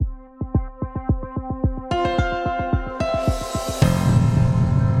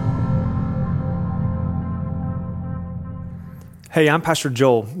Hey, I'm Pastor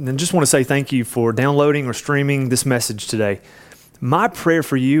Joel, and just want to say thank you for downloading or streaming this message today. My prayer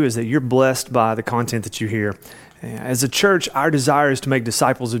for you is that you're blessed by the content that you hear. As a church, our desire is to make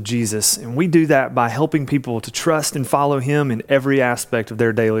disciples of Jesus, and we do that by helping people to trust and follow Him in every aspect of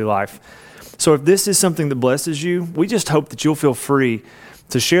their daily life. So if this is something that blesses you, we just hope that you'll feel free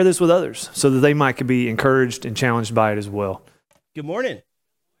to share this with others so that they might be encouraged and challenged by it as well. Good morning.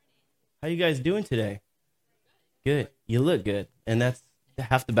 How you guys doing today? Good. You look good. And that's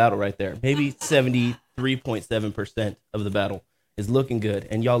half the battle right there. Maybe 73.7% of the battle is looking good,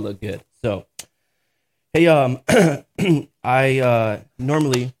 and y'all look good. So, hey, I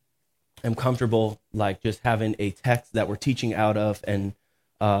normally am comfortable like just having a text that we're teaching out of, and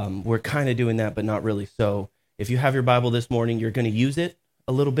we're kind of doing that, but not really. So if you have your Bible this morning, you're going to use it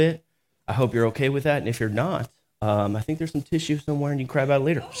a little bit. I hope you're okay with that. And if you're not, I think there's some tissue somewhere and you can grab out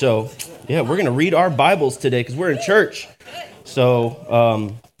later. So yeah, we're going to read our Bibles today because we're in church.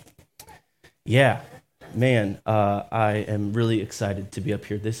 So yeah, man, I am really excited to be up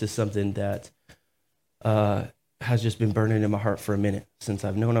here. This is something that has just been burning in my heart for a minute. Since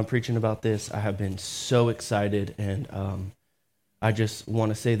I've known I'm preaching about this, I have been so excited, and I just want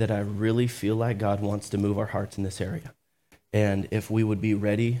to say that I really feel like God wants to move our hearts in this area. And if we would be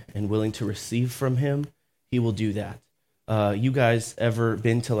ready and willing to receive from Him, He will do that. You guys ever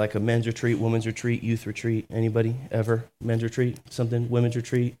been to like a men's retreat, women's retreat, youth retreat? Anybody ever? Men's retreat, something, women's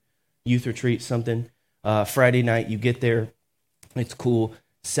retreat, youth retreat, something. Friday night, you get there, it's cool.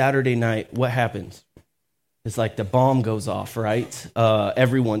 Saturday night, what happens? It's like the bomb goes off, right?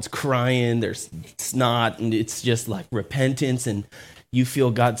 Everyone's crying, there's snot, and it's just like repentance, and you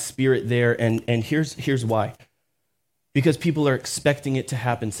feel God's Spirit there. And here's why. Because people are expecting it to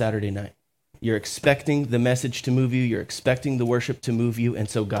happen Saturday night. You're expecting the message to move you. You're expecting the worship to move you, and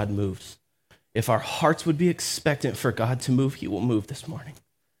so God moves. If our hearts would be expectant for God to move, He will move this morning.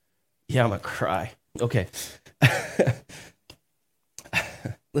 Yeah, I'm going to cry. Okay.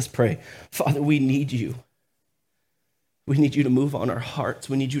 Let's pray. Father, we need you. We need you to move on our hearts.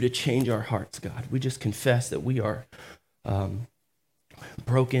 We need you to change our hearts, God. We just confess that we are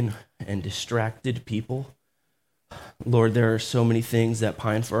broken and distracted people. Lord, there are so many things that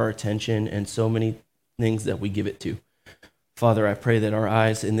pine for our attention and so many things that we give it to. Father, I pray that our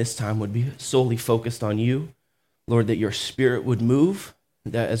eyes in this time would be solely focused on you. Lord, that your Spirit would move,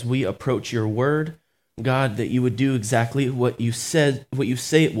 that as we approach your word, God, that you would do exactly what you say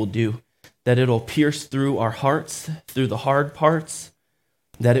it will do, that it'll pierce through our hearts, through the hard parts,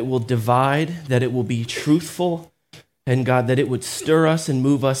 that it will divide, that it will be truthful, and God, that it would stir us and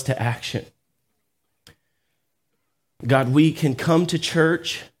move us to action. God, we can come to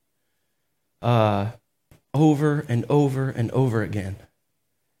church over and over and over again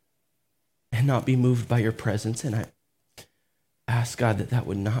and not be moved by your presence. And I ask, God, that that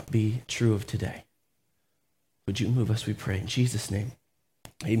would not be true of today. Would you move us, we pray, in Jesus' name.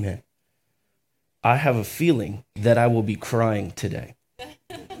 Amen. I have a feeling that I will be crying today.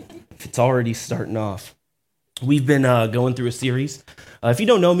 It's already starting off. We've been going through a series. If you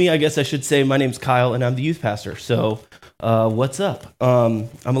don't know me, I guess I should say my name's Kyle, and I'm the youth pastor. So what's up? I'm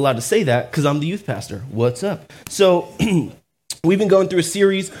allowed to say that because I'm the youth pastor. What's up? So we've been going through a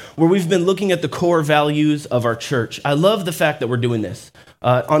series where we've been looking at the core values of our church. I love the fact that we're doing this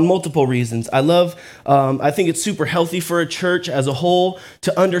on multiple reasons. I think it's super healthy for a church as a whole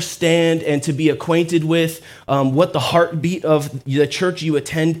to understand and to be acquainted with what the heartbeat of the church you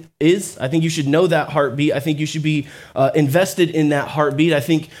attend is. I think you should know that heartbeat. I think you should be invested in that heartbeat. I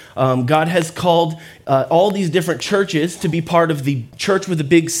think God has called all these different churches to be part of the church with a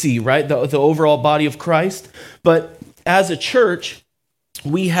big C, right? The overall body of Christ. But as a church,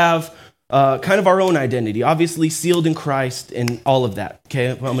 we have kind of our own identity, obviously sealed in Christ and all of that,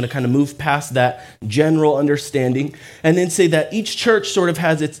 okay? Well, I'm going to kind of move past that general understanding and then say that each church sort of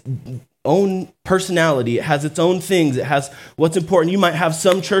has its own personality. It has its own things. It has what's important. You might have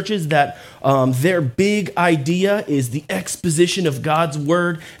some churches that their big idea is the exposition of God's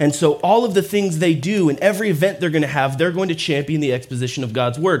word. And so all of the things they do in every event they're going to have, they're going to champion the exposition of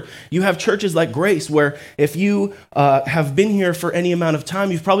God's word. You have churches like Grace, where if you have been here for any amount of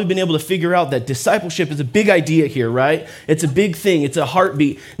time, you've probably been able to figure out that discipleship is a big idea here, right? It's a big thing. It's a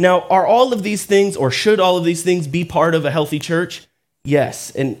heartbeat. Now, are all of these things, or should all of these things be part of a healthy church? Yes,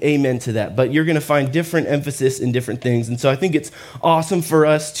 and amen to that. But you're going to find different emphasis in different things. And so I think it's awesome for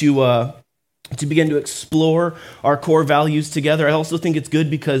us to begin to explore our core values together. I also think it's good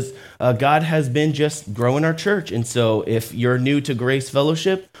because God has been just growing our church. And so if you're new to Grace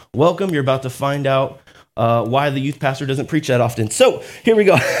Fellowship, welcome. You're about to find out why the youth pastor doesn't preach that often. So here we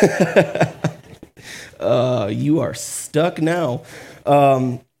go. You are stuck now.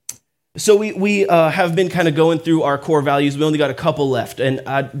 So we have been kind of going through our core values. We only got a couple left, and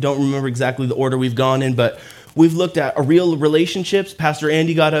I don't remember exactly the order we've gone in, but we've looked at real relationships. Pastor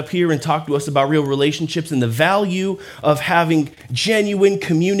Andy got up here and talked to us about real relationships and the value of having genuine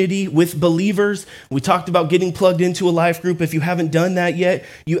community with believers. We talked about getting plugged into a life group. If you haven't done that yet,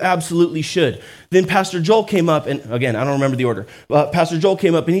 you absolutely should. Then Pastor Joel came up, and again, I don't remember the order. Pastor Joel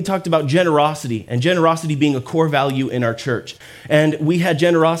came up and he talked about generosity, and generosity being a core value in our church. And we had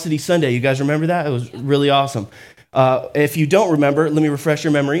Generosity Sunday. You guys remember that? It was really awesome. If you don't remember, let me refresh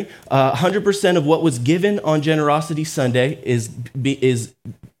your memory. 100% of what was given on Generosity Sunday is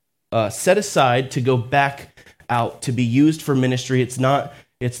set aside to go back out to be used for ministry. It's not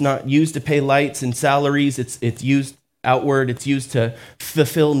used to pay lights and salaries. It's used outward. It's used to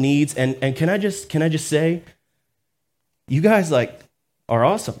fulfill needs. And can I just say, you guys are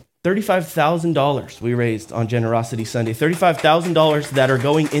awesome. $35,000 we raised on Generosity Sunday. $35,000 that are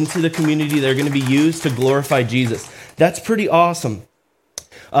going into the community that are going to be used to glorify Jesus. That's pretty awesome.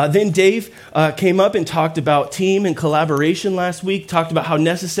 Then Dave came up and talked about team and collaboration last week, talked about how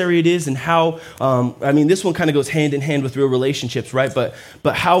necessary it is and how, this one kind of goes hand in hand with real relationships, right? But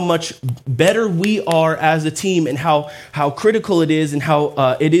how much better we are as a team and how critical it is and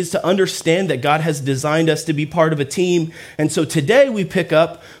how it is to understand that God has designed us to be part of a team. And so today we pick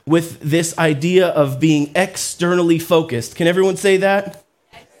up with this idea of being externally focused. Can everyone say that?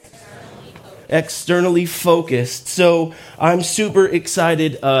 Externally focused. So I'm super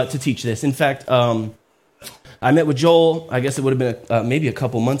excited to teach this. In fact, I met with Joel, I guess it would have been maybe a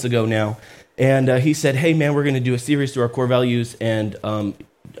couple months ago now, and he said, hey man, we're going to do a series through our core values, and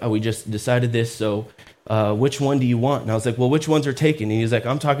we just decided this, so which one do you want? And I was like, well, which ones are taken? And he's like,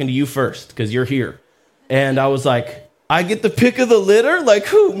 I'm talking to you first, because you're here. And I was like, I get the pick of the litter? Like,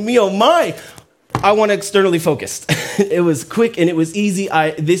 who? Me, oh my. I want externally focused. It was quick and it was easy.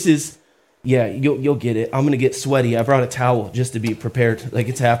 Yeah, you'll get it. I'm going to get sweaty. I brought a towel just to be prepared. Like,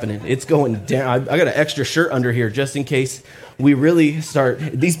 it's happening. It's going down. I got an extra shirt under here just in case we really start.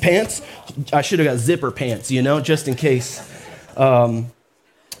 These pants, I should have got zipper pants, just in case. And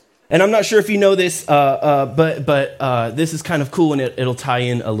I'm not sure if you know this, but this is kind of cool and it'll tie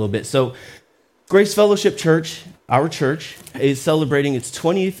in a little bit. So Grace Fellowship Church, our church, is celebrating its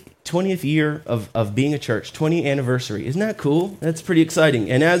 20th year of being a church, 20th anniversary. Isn't that cool? That's pretty exciting.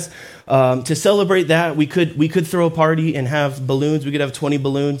 And as to celebrate that, we could throw a party and have balloons. We could have 20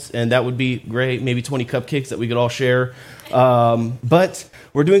 balloons, and that would be great. Maybe 20 cupcakes that we could all share. But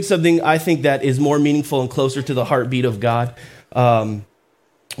we're doing something I think that is more meaningful and closer to the heartbeat of God.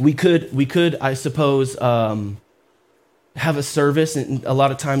 We could, I suppose, have a service, and a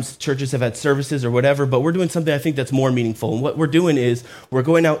lot of times churches have had services or whatever, but we're doing something I think that's more meaningful. And what we're doing is we're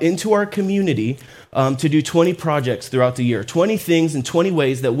going out into our community to do 20 projects throughout the year, 20 things in 20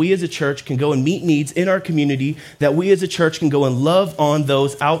 ways that we as a church can go and meet needs in our community, that we as a church can go and love on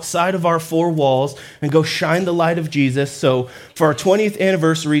those outside of our four walls and go shine the light of Jesus. So for our 20th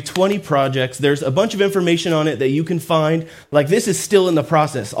anniversary, 20 projects, there's a bunch of information on it that you can find. Like, this is still in the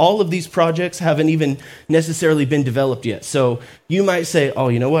process. All of these projects haven't even necessarily been developed yet. So you might say, oh,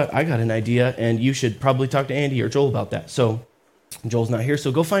 you know what? I got an idea, and you should probably talk to Andy or Joel about that. So Joel's not here,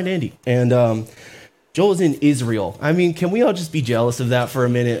 so go find Andy. And Joel's in Israel. I mean, can we all just be jealous of that for a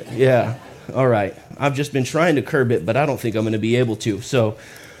minute? Yeah. All right. I've just been trying to curb it, but I don't think I'm going to be able to. So,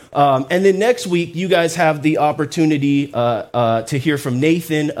 and then next week, you guys have the opportunity to hear from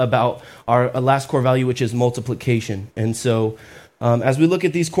Nathan about our last core value, which is multiplication. And so as we look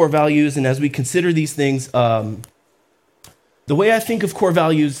at these core values and as we consider these things, the way I think of core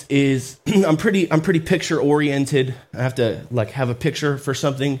values is I'm pretty picture oriented. I have to have a picture for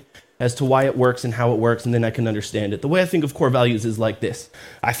something as to why it works and how it works, and then I can understand it. The way I think of core values is like this.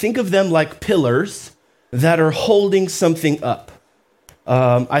 I think of them like pillars that are holding something up.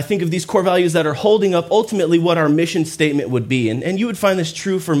 I think of these core values that are holding up ultimately what our mission statement would be. And you would find this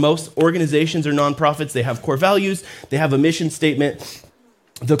true for most organizations or nonprofits. They have core values. They have a mission statement.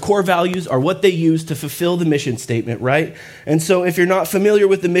 The core values are what they use to fulfill the mission statement, right? And so if you're not familiar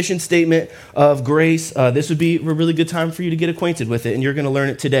with the mission statement of Grace, this would be a really good time for you to get acquainted with it, and you're going to learn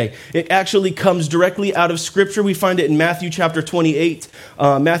it today. It actually comes directly out of Scripture. We find it in Matthew chapter 28.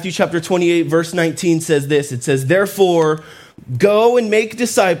 Matthew chapter 28, verse 19 says this. It says, therefore, go and make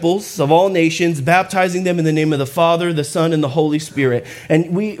disciples of all nations, baptizing them in the name of the Father, the Son, and the Holy Spirit.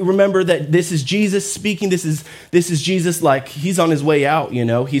 And we remember that this is Jesus speaking. This is Jesus, like, he's on his way out,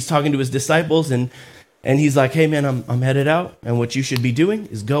 He's talking to his disciples, and he's like, hey, man, I'm headed out. And what you should be doing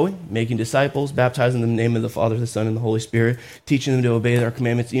is going, making disciples, baptizing them in the name of the Father, the Son, and the Holy Spirit, teaching them to obey their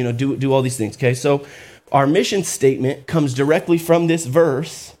commandments, do all these things, okay? So our mission statement comes directly from this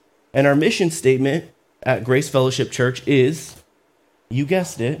verse, and our mission statement at Grace Fellowship Church is, you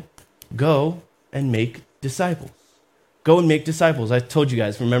guessed it, go and make disciples. Go and make disciples. I told you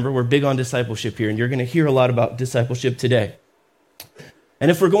guys, remember, we're big on discipleship here, and you're going to hear a lot about discipleship today. And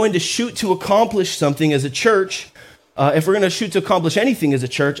if we're going to shoot to accomplish something as a church, if we're going to shoot to accomplish anything as a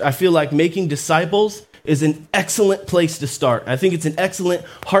church, I feel like making disciples is an excellent place to start. I think it's an excellent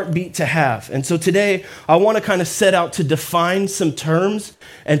heartbeat to have. And so today, I want to kind of set out to define some terms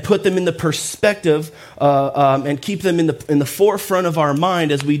and put them in the perspective and keep them in the forefront of our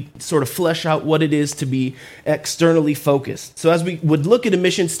mind as we sort of flesh out what it is to be externally focused. So as we would look at a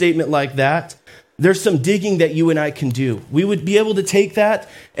mission statement like that, there's some digging that you and I can do. We would be able to take that,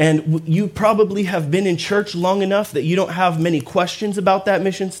 and you probably have been in church long enough that you don't have many questions about that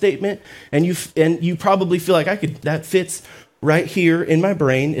mission statement, and you probably feel like that fits right here in my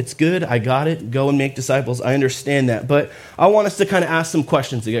brain. It's good. I got it. Go and make disciples. I understand that. But I want us to kind of ask some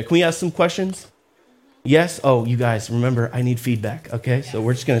questions again. Can we ask some questions? Yes? Oh, you guys, remember, I need feedback, okay? So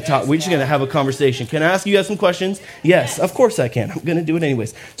we're just going to talk. We're just going to have a conversation. Can I ask you guys some questions? Yes, of course I can. I'm going to do it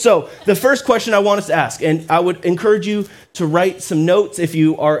anyways. So the first question I want us to ask, and I would encourage you to write some notes. If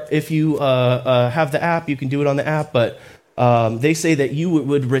you have the app, you can do it on the app, but they say that you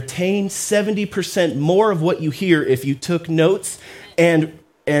would retain 70% more of what you hear if you took notes and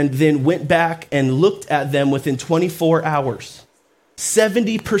then went back and looked at them within 24 hours.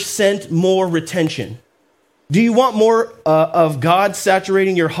 70% more retention. Do you want more of God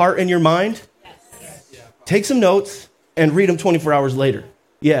saturating your heart and your mind? Yes. Take some notes and read them 24 hours later.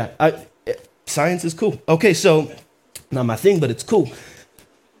 Yeah, science is cool. Okay, so, not my thing, but it's cool.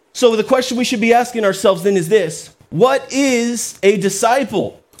 So the question we should be asking ourselves then is this: what is a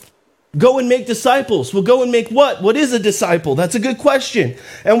disciple? Go and make disciples. Well, go and make what? What is a disciple? That's a good question.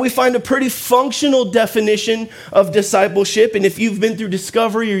 And we find a pretty functional definition of discipleship. And if you've been through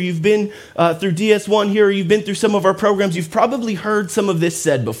Discovery, or you've been through DS1 here, or you've been through some of our programs, you've probably heard some of this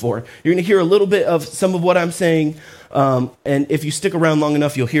said before. You're going to hear a little bit of some of what I'm saying. And if you stick around long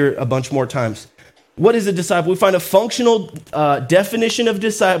enough, you'll hear it a bunch more times. What is a disciple? We find a functional definition of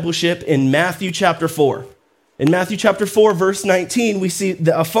discipleship in Matthew chapter 4. In Matthew chapter 4, verse 19, we see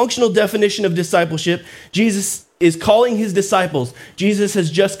a functional definition of discipleship. Jesus is calling his disciples. Jesus has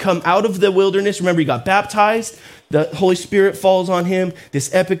just come out of the wilderness. Remember, he got baptized. The Holy Spirit falls on him.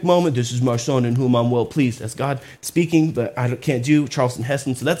 This epic moment, this is my son in whom I'm well pleased. That's God speaking, but I can't do Charleston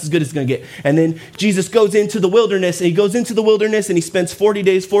Heston, so that's as good as it's going to get. And then Jesus goes into the wilderness, and he goes into the wilderness, and he spends 40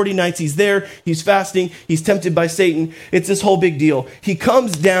 days, 40 nights. He's there. He's fasting. He's tempted by Satan. It's this whole big deal. He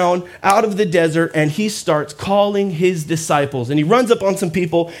comes down out of the desert, and he starts calling his disciples. And he runs up on some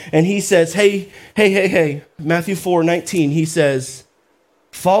people, and he says, hey. Matthew 4:19, he says,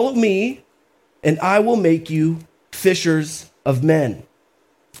 follow me, and I will make you fishers of men.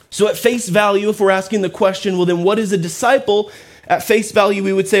 So at face value, if we're asking the question, well, then what is a disciple? At face value,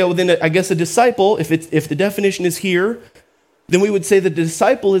 we would say, well, then I guess a disciple, if the definition is here, then we would say the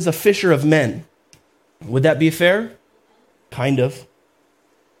disciple is a fisher of men. Would that be fair? Kind of.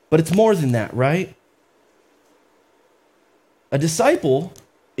 But it's more than that, right? A disciple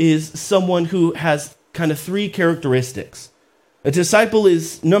is someone who has kind of three characteristics. A disciple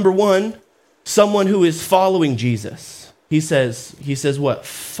is, number one, someone who is following Jesus. He says what?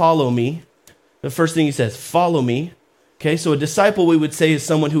 Follow me. The first thing he says, follow me. Okay, so a disciple, we would say, is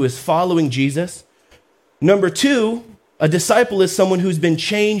someone who is following Jesus. Number two, a disciple is someone who's been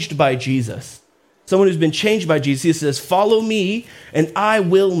changed by Jesus. Someone who's been changed by Jesus. He says, follow me, and I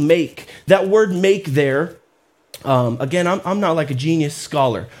will make. That word make there, again, I'm not like a genius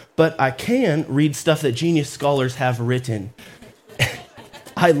scholar, but I can read stuff that genius scholars have written.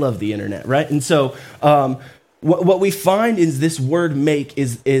 I love the internet, right? And so what we find is this word make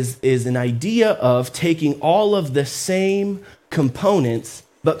is an idea of taking all of the same components,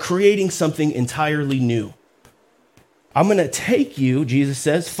 but creating something entirely new. I'm going to take you, Jesus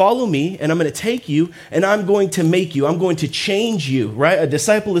says, follow me, and I'm going to take you, and I'm going to make you. I'm going to change you, right? A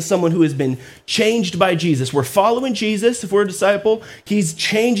disciple is someone who has been changed by Jesus. We're following Jesus. If we're a disciple, he's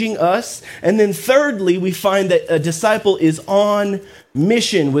changing us. And then thirdly, we find that a disciple is on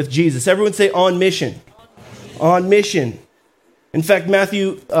mission with Jesus. Everyone say on mission. On mission. In fact,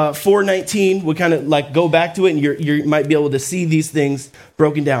 Matthew 4:19, we kind of like go back to it, and you might be able to see these things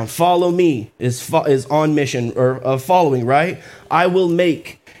broken down. Follow me is on mission, or following, right? I will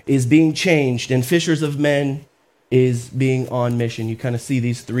make is being changed, and fishers of men is being on mission. You kind of see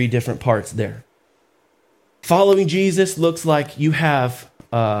these three different parts there. Following Jesus looks like you have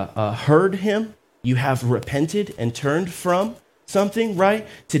heard him, you have repented and turned from something, right?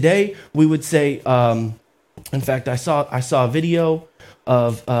 Today, we would say In fact, I saw a video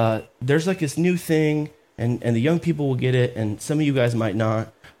of, there's like this new thing, and the young people will get it, and some of you guys might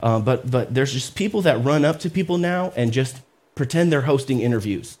not, but there's just people that run up to people now and just pretend they're hosting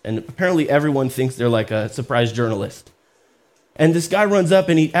interviews. And apparently everyone thinks they're like a surprise journalist. And this guy runs up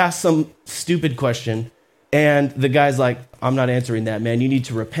and he asks some stupid question. And the guy's like, I'm not answering that, man. You need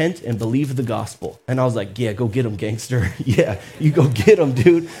to repent and believe the gospel. And I was like, yeah, go get him, gangster. Yeah, you go get him,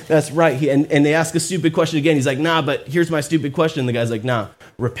 dude. That's right. And they ask a stupid question again. He's like, nah, but here's my stupid question. The guy's like, nah,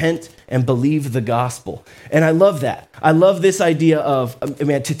 repent and believe the gospel. And I love that. I love this idea of,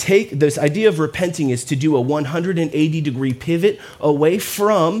 man, to take this idea of repenting is to do a 180-degree pivot away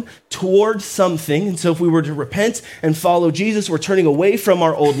from towards something. And so if we were to repent and follow Jesus, we're turning away from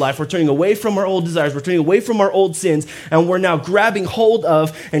our old life. We're turning away from our old desires. We're turning away from our old sins. And we're now grabbing hold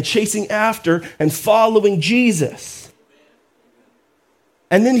of and chasing after and following Jesus.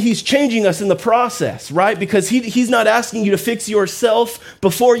 And then he's changing us in the process, right? Because he's not asking you to fix yourself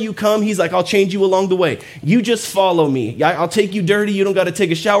before you come. He's like, I'll change you along the way. You just follow me. I'll take you dirty. You don't got to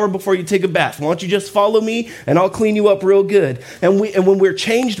take a shower before you take a bath. Why don't you just follow me and I'll clean you up real good. And when we're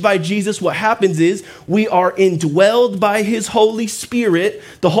changed by Jesus, what happens is we are indwelled by his Holy Spirit.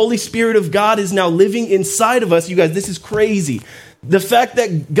 The Holy Spirit of God is now living inside of us. You guys, this is crazy. The fact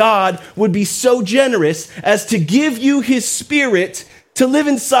that God would be so generous as to give you his Spirit to live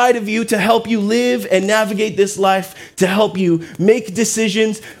inside of you, to help you live and navigate this life, to help you make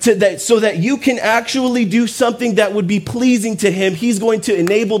decisions so that you can actually do something that would be pleasing to him. He's going to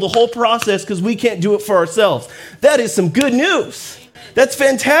enable the whole process because we can't do it for ourselves. That is some good news. That's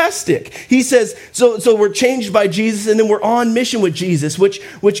fantastic. He says, so we're changed by Jesus and then we're on mission with Jesus,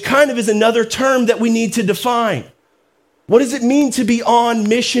 which kind of is another term that we need to define. What does it mean to be on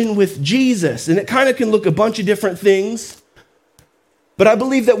mission with Jesus? And it kind of can look a bunch of different things. But I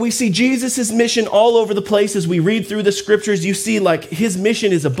believe that we see Jesus' mission all over the place as we read through the scriptures. You see, like, his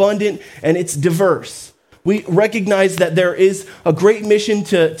mission is abundant and it's diverse. We recognize that there is a great mission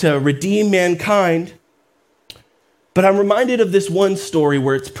to redeem mankind. But I'm reminded of this one story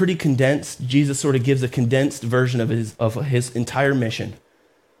where it's pretty condensed. Jesus sort of gives a condensed version of his entire mission.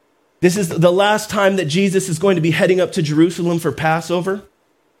 This is the last time that Jesus is going to be heading up to Jerusalem for Passover.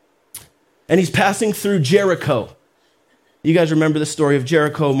 And he's passing through Jericho. You guys remember the story of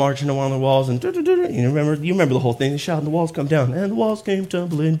Jericho marching along the walls and you remember the whole thing. They shouting, the walls come down, and the walls came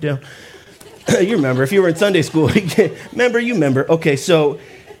tumbling down. You remember, if you were in Sunday school, you remember. Okay, so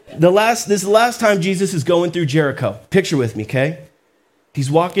this is the last time Jesus is going through Jericho. Picture with me, okay?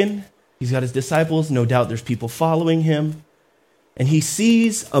 He's walking, he's got his disciples, no doubt there's people following him, and he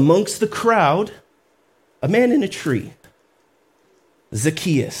sees amongst the crowd a man in a tree,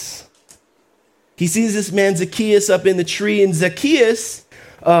 Zacchaeus. He sees this man Zacchaeus up in the tree, and Zacchaeus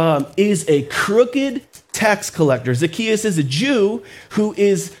is a crooked tax collector. Zacchaeus is a Jew who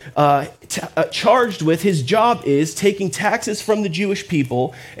is charged with, his job is taking taxes from the Jewish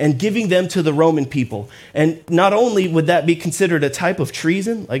people and giving them to the Roman people. And not only would that be considered a type of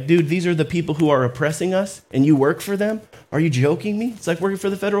treason, like, dude, these are the people who are oppressing us, and you work for them? Are you joking me? It's like working for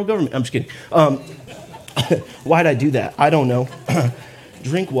the federal government. I'm just kidding. Why'd I do that? I don't know.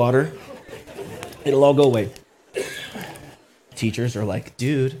 Drink water. It'll all go away. Teachers are like,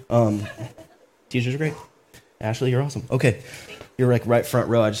 dude, teachers are great. Ashley, you're awesome. Okay, you're like right front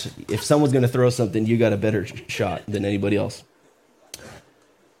row. If someone's going to throw something, you got a better shot than anybody else.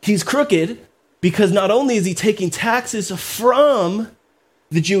 He's crooked because not only is he taking taxes from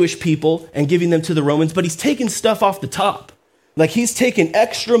the Jewish people and giving them to the Romans, but he's taking stuff off the top. Like, he's taking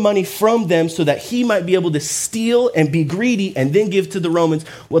extra money from them so that he might be able to steal and be greedy and then give to the Romans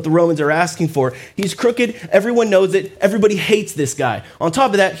what the Romans are asking for. He's crooked. Everyone knows it. Everybody hates this guy. On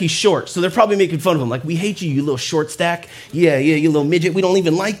top of that, he's short. So they're probably making fun of him. Like, we hate you, you little short stack. Yeah, you little midget. We don't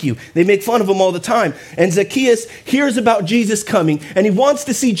even like you. They make fun of him all the time. And Zacchaeus hears about Jesus coming, and he wants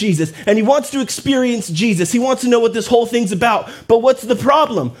to see Jesus, and he wants to experience Jesus. He wants to know what this whole thing's about. But what's the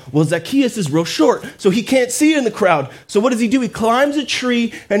problem? Well, Zacchaeus is real short, so he can't see in the crowd. So what does he do? He climbs a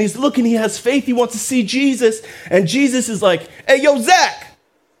tree and he's looking, he has faith, he wants to see Jesus. And Jesus is like, hey, yo, Zach,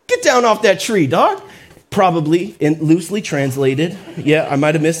 get down off that tree, dog. Probably loosely translated. Yeah, I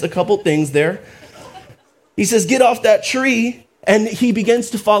might have missed a couple things there. He says, get off that tree. And he begins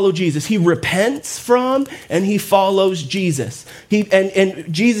to follow Jesus. He repents from and he follows Jesus. We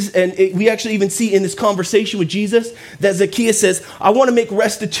actually even see in this conversation with Jesus that Zacchaeus says, I want to make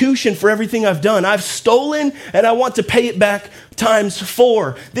restitution for everything I've done. I've stolen and I want to pay it back times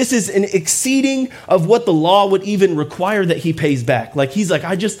 4. This is an exceeding of what the law would even require that he pays back. Like he's like,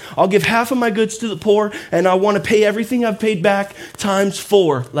 I'll give half of my goods to the poor, and I want to pay everything I've paid back times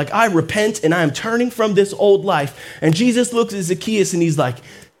 4. Like I repent and I am turning from this old life. And Jesus looks at Zacchaeus and he's like,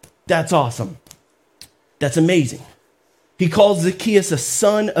 that's awesome. That's amazing. He calls Zacchaeus a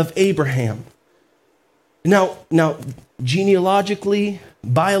son of Abraham. Now, genealogically,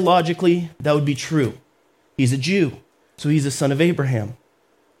 biologically, that would be true. He's a Jew, so he's a son of Abraham.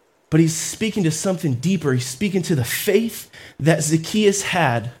 But he's speaking to something deeper. He's speaking to the faith that Zacchaeus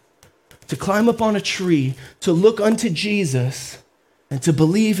had to climb up on a tree, to look unto Jesus, and to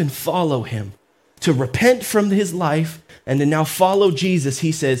believe and follow him, to repent from his life, and to now follow Jesus.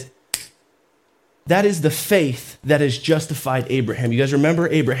 He says, that is the faith that has justified Abraham. You guys remember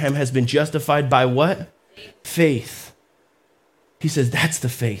Abraham has been justified by what? Faith. He says, that's the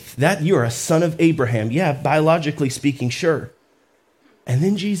faith. That you're a son of Abraham. Yeah, biologically speaking, sure. And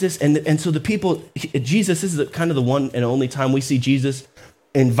then Jesus, and so the people, Jesus is kind of the one and only time we see Jesus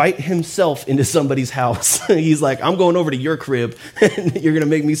invite himself into somebody's house. He's like, I'm going over to your crib and you're going to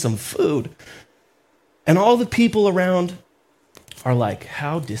make me some food. And all the people around are like,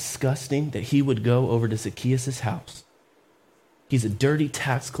 how disgusting that he would go over to Zacchaeus' house. He's a dirty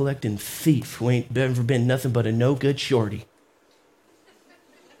tax collecting thief who ain't ever been nothing but a no good shorty.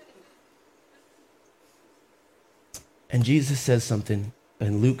 And Jesus says something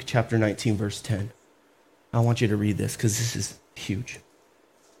in Luke chapter 19, verse 10. I want you to read this because this is huge.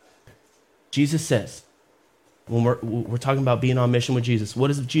 Jesus says, when we're talking about being on mission with Jesus,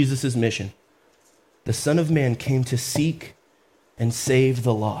 what is Jesus' mission? The Son of Man came to seek and save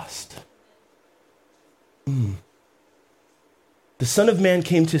the lost. The Son of Man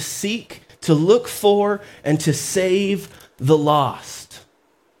came to seek, to look for, and to save the lost.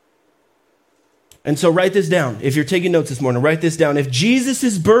 And so write this down. If you're taking notes this morning, write this down. If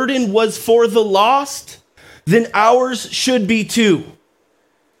Jesus' burden was for the lost, then ours should be too.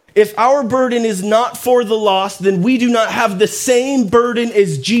 If our burden is not for the lost, then we do not have the same burden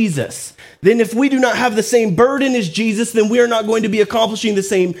as Jesus. Then if we do not have the same burden as Jesus, then we are not going to be accomplishing the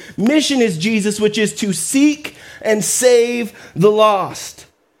same mission as Jesus, which is to seek and save the lost.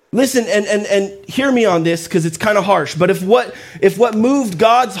 Listen and hear me on this because it's kind of harsh, but if what moved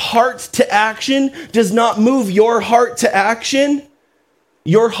God's heart to action does not move your heart to action,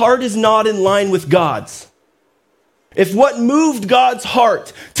 your heart is not in line with God's. If what moved God's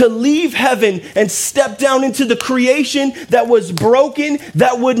heart to leave heaven and step down into the creation that was broken,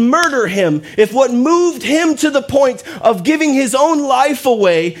 that would murder him, if what moved him to the point of giving his own life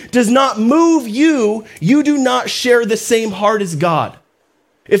away does not move you, you do not share the same heart as God.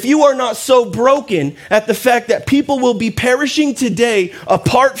 If you are not so broken at the fact that people will be perishing today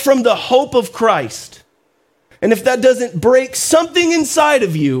apart from the hope of Christ, and if that doesn't break something inside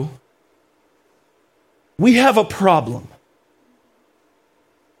of you, we have a problem.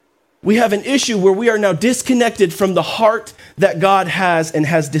 We have an issue where we are now disconnected from the heart that God has and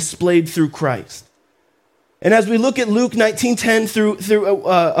has displayed through Christ. And as we look at Luke 19:10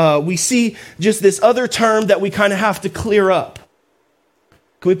 through we see just this other term that we kind of have to clear up.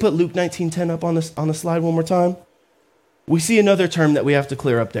 Can we put Luke 19:10 up on the slide one more time? We see another term that we have to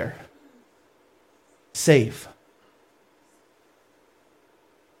clear up there. Save.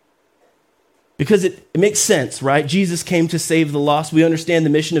 Because it makes sense, right? Jesus came to save the lost. We understand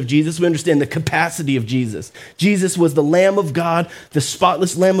the mission of Jesus. We understand the capacity of Jesus. Jesus was the Lamb of God, the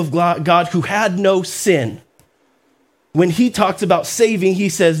spotless Lamb of God who had no sin. When he talks about saving, he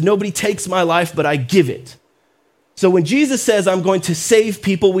says, nobody takes my life, but I give it. So when Jesus says, I'm going to save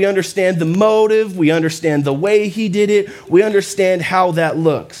people, we understand the motive. We understand the way he did it. We understand how that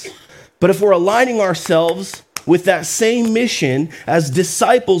looks. But if we're aligning ourselves with that same mission as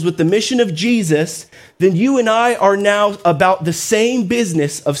disciples with the mission of Jesus, then you and I are now about the same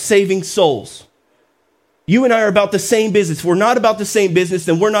business of saving souls. You and I are about the same business. If we're not about the same business,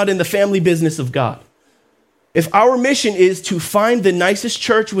 then we're not in the family business of God. If our mission is to find the nicest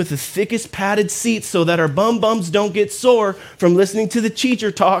church with the thickest padded seats so that our bums don't get sore from listening to the teacher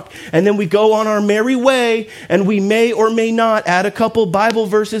talk, and then we go on our merry way, and we may or may not add a couple Bible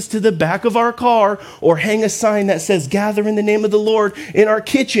verses to the back of our car, or hang a sign that says, gather in the name of the Lord in our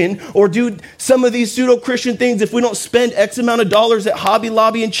kitchen, or do some of these pseudo-Christian things if we don't spend X amount of dollars at Hobby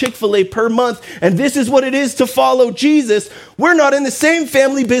Lobby and Chick-fil-A per month, and this is what it is to follow Jesus, we're not in the same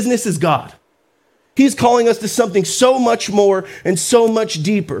family business as God. He's calling us to something so much more and so much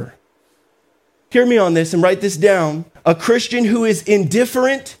deeper. Hear me on this and write this down. A Christian who is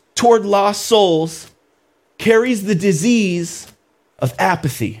indifferent toward lost souls carries the disease of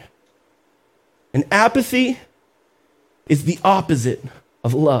apathy. And apathy is the opposite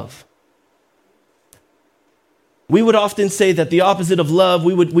of love. We would often say that the opposite of love,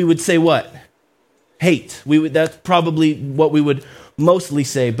 we would say what? Hate. That's probably what we would mostly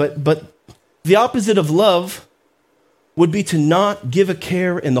say. But the opposite of love would be to not give a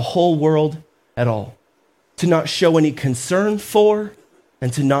care in the whole world at all, to not show any concern for,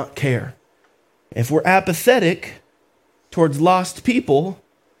 and to not care. If we're apathetic towards lost people,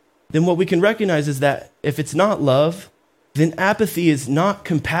 then what we can recognize is that if it's not love, then apathy is not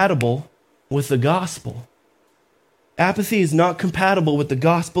compatible with the gospel. Apathy is not compatible with the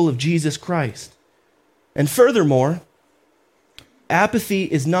gospel of Jesus Christ. And furthermore, apathy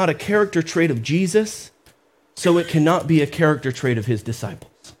is not a character trait of Jesus, so it cannot be a character trait of his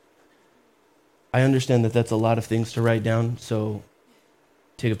disciples. I understand that that's a lot of things to write down, so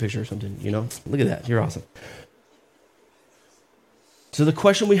take a picture or something, Look at that, you're awesome. So the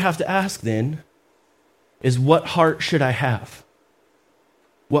question we have to ask then is, what heart should I have?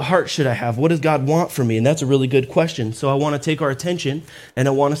 What heart should I have? What does God want from me? And that's a really good question. So I want to take our attention and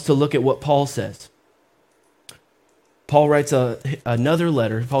I want us to look at what Paul says. Paul writes another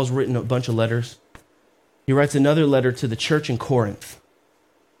letter. Paul's written a bunch of letters. He writes another letter to the church in Corinth.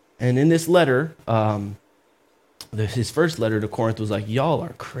 And in this letter, his first letter to Corinth was like, y'all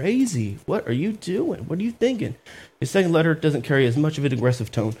are crazy. What are you doing? What are you thinking? His second letter doesn't carry as much of an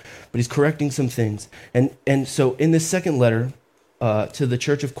aggressive tone, but he's correcting some things. And so in this second letter to the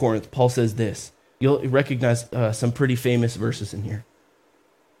church of Corinth, Paul says this. You'll recognize some pretty famous verses in here.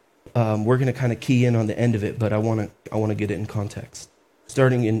 We're going to kind of key in on the end of it, but I want to get it in context.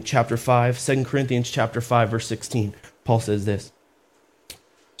 Starting in chapter 5, 2 Corinthians chapter 5, verse 16, Paul says this.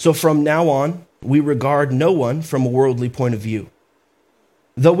 So from now on, we regard no one from a worldly point of view.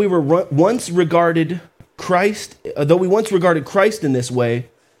 Though we once regarded Christ in this way,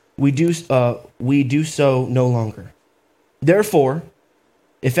 we do so no longer. Therefore,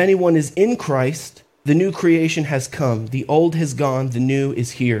 if anyone is in Christ, the new creation has come. The old has gone. The new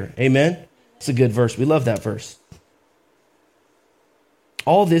is here. Amen? It's a good verse. We love that verse.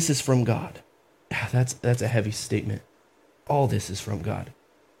 All this is from God. That's a heavy statement. All this is from God,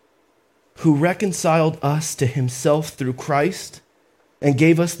 who reconciled us to himself through Christ and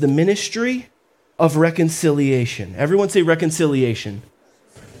gave us the ministry of reconciliation. Everyone say reconciliation.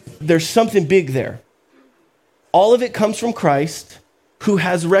 There's something big there. All of it comes from Christ, who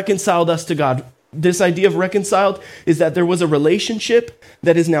has reconciled us to God. This idea of reconciled is that there was a relationship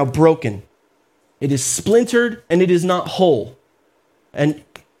that is now broken. It is splintered and it is not whole. And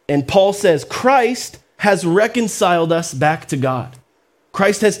Paul says Christ has reconciled us back to God.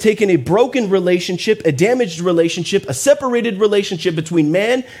 Christ has taken a broken relationship, a damaged relationship, a separated relationship between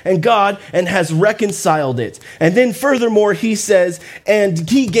man and God, and has reconciled it. And then furthermore, he says, and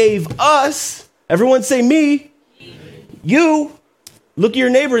he gave us, everyone say me, you, look at your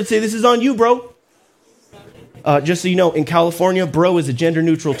neighbor and say, this is on you, bro. Just so you know, in California, bro is a gender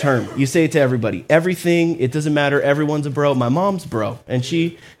neutral term. You say it to everybody. Everything, it doesn't matter. Everyone's a bro. My mom's bro. And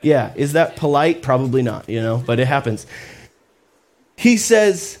is that polite? Probably not, but it happens. He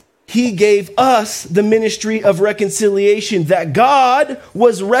says he gave us the ministry of reconciliation, that God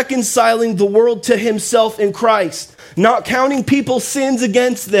was reconciling the world to himself in Christ, not counting people's sins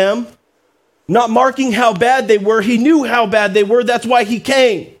against them, not marking how bad they were. He knew how bad they were. That's why he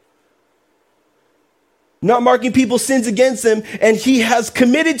came. Not marking people's sins against them, and he has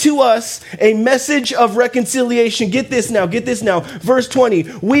committed to us a message of reconciliation. Get this now. Verse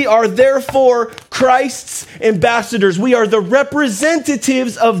 20, we are therefore Christ's ambassadors. We are the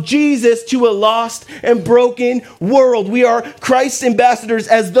representatives of Jesus to a lost and broken world. We are Christ's ambassadors,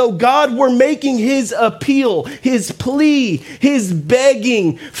 as though God were making his appeal, his plea, his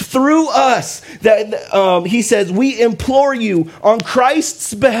begging through us. That he says, we implore you on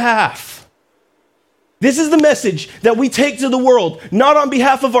Christ's behalf. This is the message that we take to the world, not on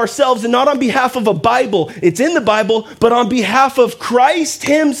behalf of ourselves and not on behalf of a Bible. It's in the Bible, but on behalf of Christ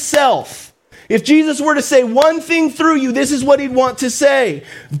himself. If Jesus were to say one thing through you, this is what he'd want to say.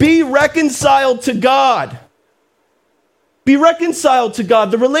 Be reconciled to God. Be reconciled to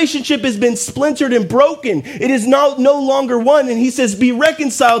God. The relationship has been splintered and broken. It is no longer one. And he says, be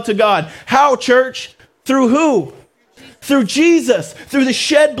reconciled to God. How, church? Through who? Through Jesus, through the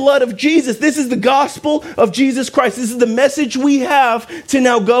shed blood of Jesus. This is the gospel of Jesus Christ. This is the message we have to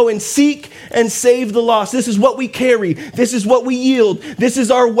now go and seek and save the lost. This is what we carry. This is what we yield. This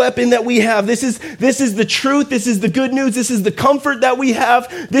is our weapon that we have. This is the truth. This is the good news. This is the comfort that we have.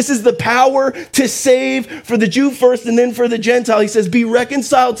 This is the power to save for the Jew first and then for the Gentile. He says, be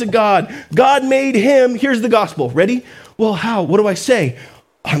reconciled to God. God made him. Here's the gospel. Ready? Well, how? What do I say?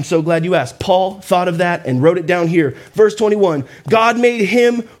 I'm so glad you asked. Paul thought of that and wrote it down here. Verse 21, God made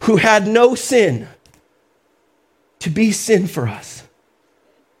him who had no sin to be sin for us,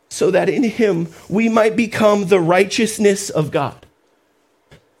 so that in him we might become the righteousness of God.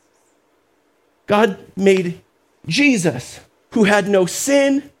 God made Jesus, who had no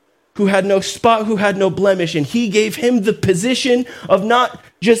sin, who had no spot, who had no blemish, and he gave him the position of not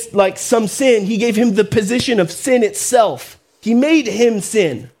just like some sin, he gave him the position of sin itself. He made him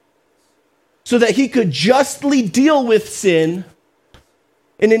sin so that he could justly deal with sin,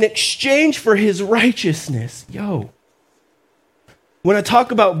 and in exchange for his righteousness. When I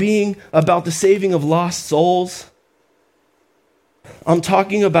talk about being about the saving of lost souls, I'm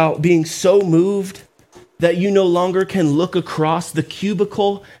talking about being so moved that you no longer can look across the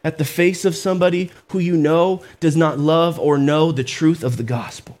cubicle at the face of somebody who you know does not love or know the truth of the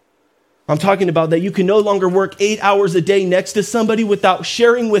gospel. I'm talking about that you can no longer work 8 hours a day next to somebody without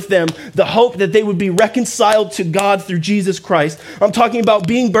sharing with them the hope that they would be reconciled to God through Jesus Christ. I'm talking about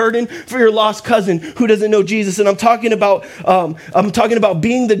being burdened for your lost cousin who doesn't know Jesus. And I'm talking about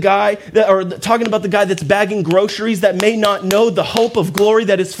being the guy talking about the guy that's bagging groceries that may not know the hope of glory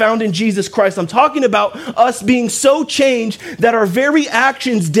that is found in Jesus Christ. I'm talking about us being so changed that our very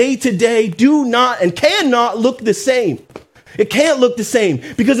actions day to day do not and cannot look the same. It can't look the same,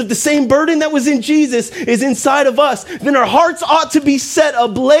 because if the same burden that was in Jesus is inside of us, then our hearts ought to be set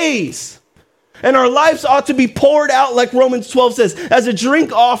ablaze. And our lives ought to be poured out, like Romans 12 says, as a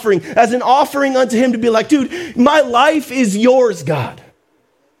drink offering, as an offering unto him, to be like, dude, my life is yours, God.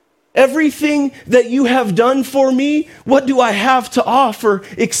 Everything that you have done for me, what do I have to offer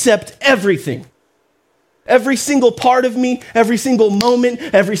except everything? Every single part of me, every single moment,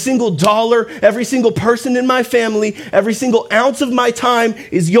 every single dollar, every single person in my family, every single ounce of my time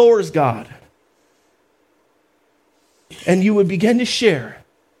is yours, God. And you would begin to share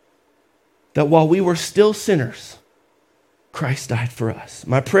that while we were still sinners, Christ died for us.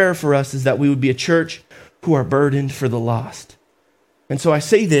 My prayer for us is that we would be a church who are burdened for the lost. And so I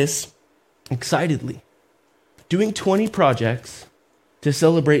say this excitedly. Doing 20 projects to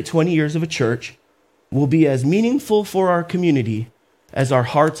celebrate 20 years of a church will be as meaningful for our community as our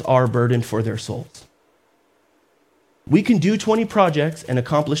hearts are burdened for their souls. We can do 20 projects and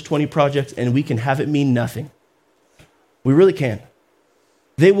accomplish 20 projects, and we can have it mean nothing. We really can.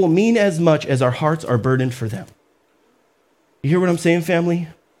 They will mean as much as our hearts are burdened for them. You hear what I'm saying, family?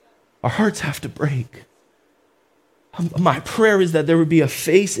 Our hearts have to break. My prayer is that there would be a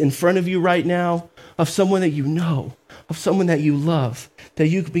face in front of you right now of someone that you know, of someone that you love, that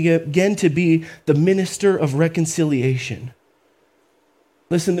you could begin to be the minister of reconciliation.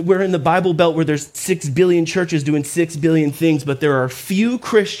 Listen, we're in the Bible Belt where there's 6 billion churches doing 6 billion things, but there are few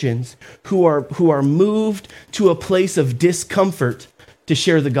Christians who are moved to a place of discomfort to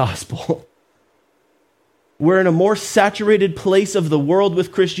share the gospel. We're in a more saturated place of the world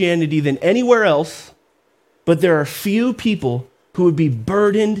with Christianity than anywhere else, but there are few people who would be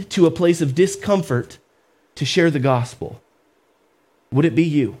burdened to a place of discomfort to share the gospel. Would it be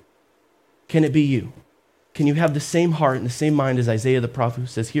you? Can it be you? Can you have the same heart and the same mind as Isaiah the prophet who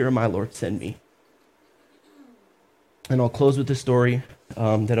says, "Here am I, Lord, send me"? And I'll close with the story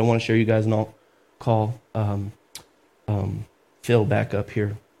that I want to share you guys, and I'll call Phil back up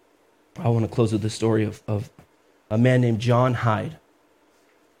here. I want to close with the story of a man named John Hyde.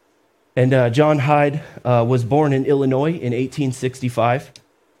 And John Hyde was born in Illinois in 1865.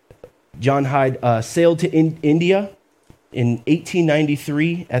 John Hyde sailed to India in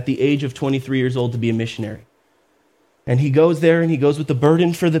 1893 at the age of 23 years old to be a missionary. And he goes there and he goes with the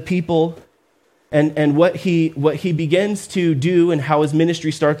burden for the people. And what he begins to do and how his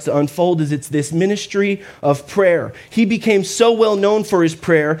ministry starts to unfold is it's this ministry of prayer. He became so well known for his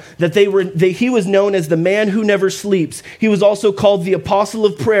prayer that he was known as the man who never sleeps. He was also called the apostle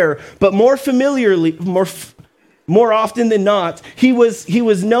of prayer, but more familiarly, more often than not, he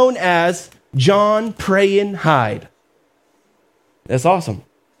was known as John Prayin' Hyde. That's awesome.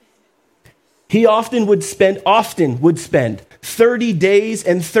 He often would spend 30 days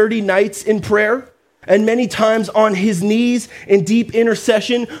and 30 nights in prayer, and many times on his knees in deep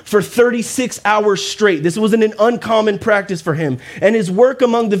intercession for 36 hours straight. This wasn't an uncommon practice for him. And his work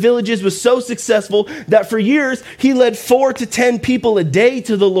among the villages was so successful that for years he led 4 to 10 people a day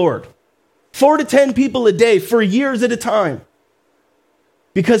to the Lord. 4 to 10 people a day for years at a time.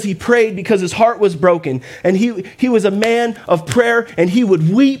 because he prayed, because his heart was broken. And he was a man of prayer, and he would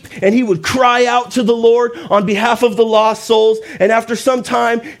weep and he would cry out to the Lord on behalf of the lost souls. And after some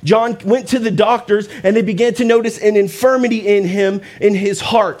time, John went to the doctors, and they began to notice an infirmity in him, in his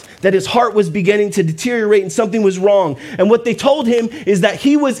heart, that his heart was beginning to deteriorate and something was wrong. And what they told him is that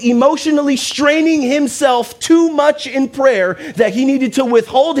he was emotionally straining himself too much in prayer, that he needed to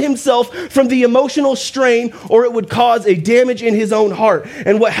withhold himself from the emotional strain, or it would cause a damage in his own heart.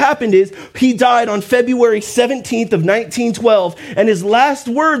 And what happened is he died on February 17th of 1912, and his last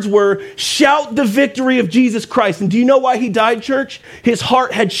words were, "Shout the victory of Jesus Christ." And do you know why he died, church? His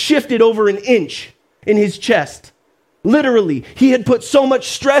heart had shifted over an inch in his chest. Literally, he had put so much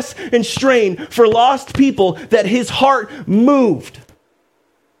stress and strain for lost people that his heart moved.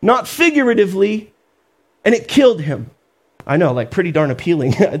 Not figuratively, and it killed him. I know, like pretty darn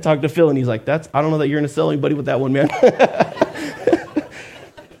appealing. I talked to Phil, and he's like, I don't know that you're going to sell anybody with that one, man.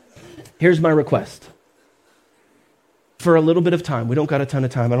 Here's my request. For a little bit of time, we don't got a ton of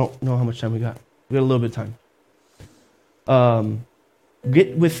time. I don't know how much time we got. We got a little bit of time.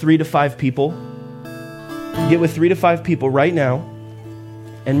 Get with 3 to 5 people. Get with 3 to 5 people right now,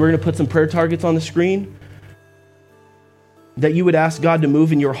 and we're going to put some prayer targets on the screen that you would ask God to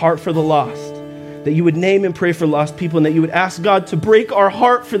move in your heart for the lost, that you would name and pray for lost people, and that you would ask God to break our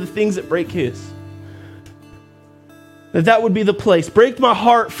heart for the things that break his. That would be the place. Break my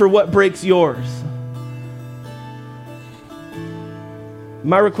heart for what breaks yours.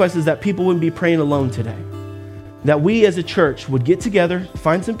 My request is that people wouldn't be praying alone today. That we as a church would get together,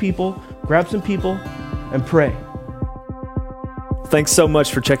 find some people, grab some people, and pray. Thanks so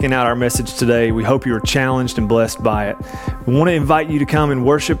much for checking out our message today. We hope you were challenged and blessed by it. We want to invite you to come and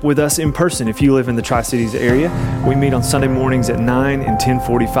worship with us in person if you live in the Tri-Cities area. We meet on Sunday mornings at 9 and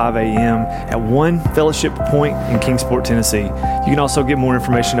 10:45 a.m. at One Fellowship Point in Kingsport, Tennessee. You can also get more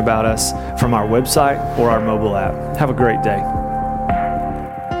information about us from our website or our mobile app. Have a great day.